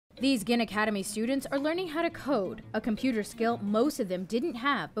These Ginn Academy students are learning how to code, a computer skill most of them didn't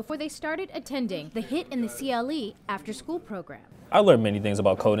have before they started attending the HIT and the CLE after-school program. I learned many things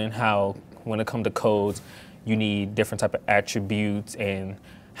about coding, how when it comes to codes, you need different type of attributes, and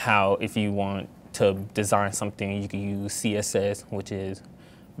how if you want to design something, you can use CSS, which is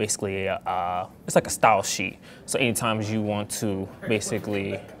basically it's like a style sheet. So anytime you want to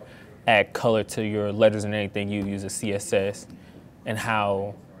basically add color to your letters and anything, you use a CSS, and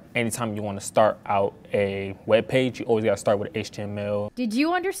how anytime you want to start out a web page, you always got to start with HTML. Did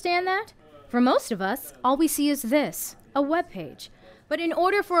you understand that? For most of us, all we see is this, a web page. But in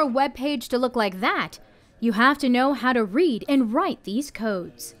order for a web page to look like that, you have to know how to read and write these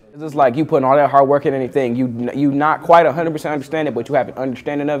codes. It's just like you putting all that hard work in anything. You not quite 100% understand it, but you have an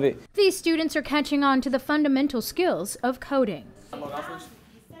understanding of it. These students are catching on to the fundamental skills of coding.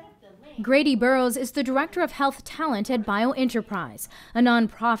 Grady Burrows is the Director of Health Talent at BioEnterprise, a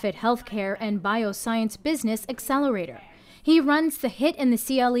nonprofit healthcare and bioscience business accelerator. He runs the HIT and the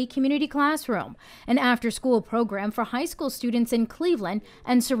CLE Community Classroom, an after-school program for high school students in Cleveland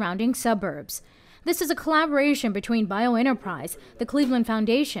and surrounding suburbs. This is a collaboration between BioEnterprise, the Cleveland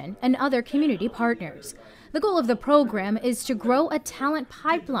Foundation, and other community partners. The goal of the program is to grow a talent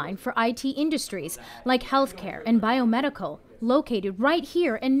pipeline for IT industries like healthcare and biomedical, located right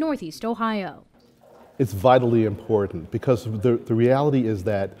here in Northeast Ohio. It's vitally important because the reality is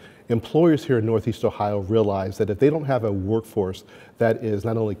that employers here in Northeast Ohio realize that if they don't have a workforce that is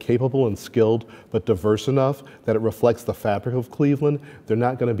not only capable and skilled, but diverse enough that it reflects the fabric of Cleveland, they're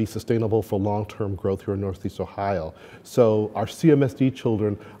not going to be sustainable for long-term growth here in Northeast Ohio. So our CMSD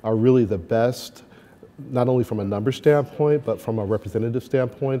children are really the best, not only from a number standpoint, but from a representative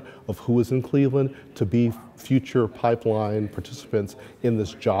standpoint of who is in Cleveland to be future pipeline participants in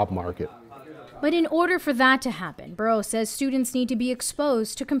this job market. But in order for that to happen, Burrows says students need to be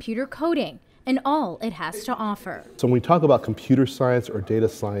exposed to computer coding and all it has to offer. So when we talk about computer science or data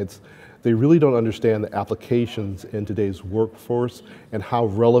science, they really don't understand the applications in today's workforce and how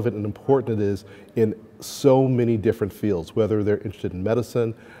relevant and important it is in so many different fields, whether they're interested in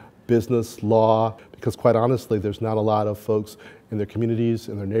medicine, business, law, because quite honestly, there's not a lot of folks in their communities,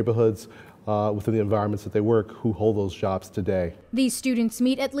 in their neighborhoods, within the environments that they work who hold those jobs today. These students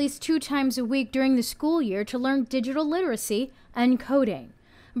meet at least 2 times a week during the school year to learn digital literacy and coding.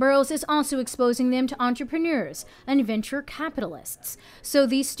 Burrows is also exposing them to entrepreneurs and venture capitalists, so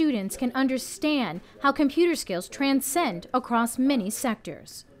these students can understand how computer skills transcend across many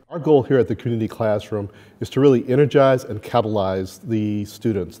sectors. Our goal here at the Community Classroom is to really energize and catalyze the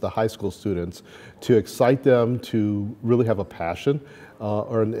students, the high school students, to excite them to really have a passion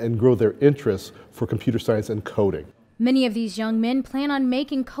and grow their interests for computer science and coding. Many of these young men plan on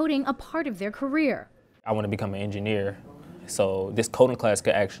making coding a part of their career. I want to become an engineer, so this coding class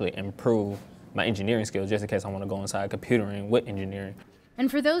could actually improve my engineering skills just in case I want to go inside computering with engineering. And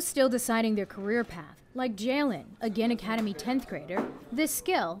for those still deciding their career path, like Jalen, a Ginn Academy 10th grader, this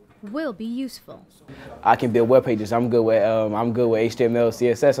skill will be useful. I can build web pages. I'm good with HTML,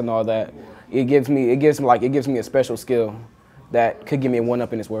 CSS, and all that. It gives me a special skill that could give me a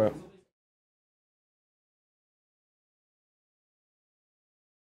one-up in this world.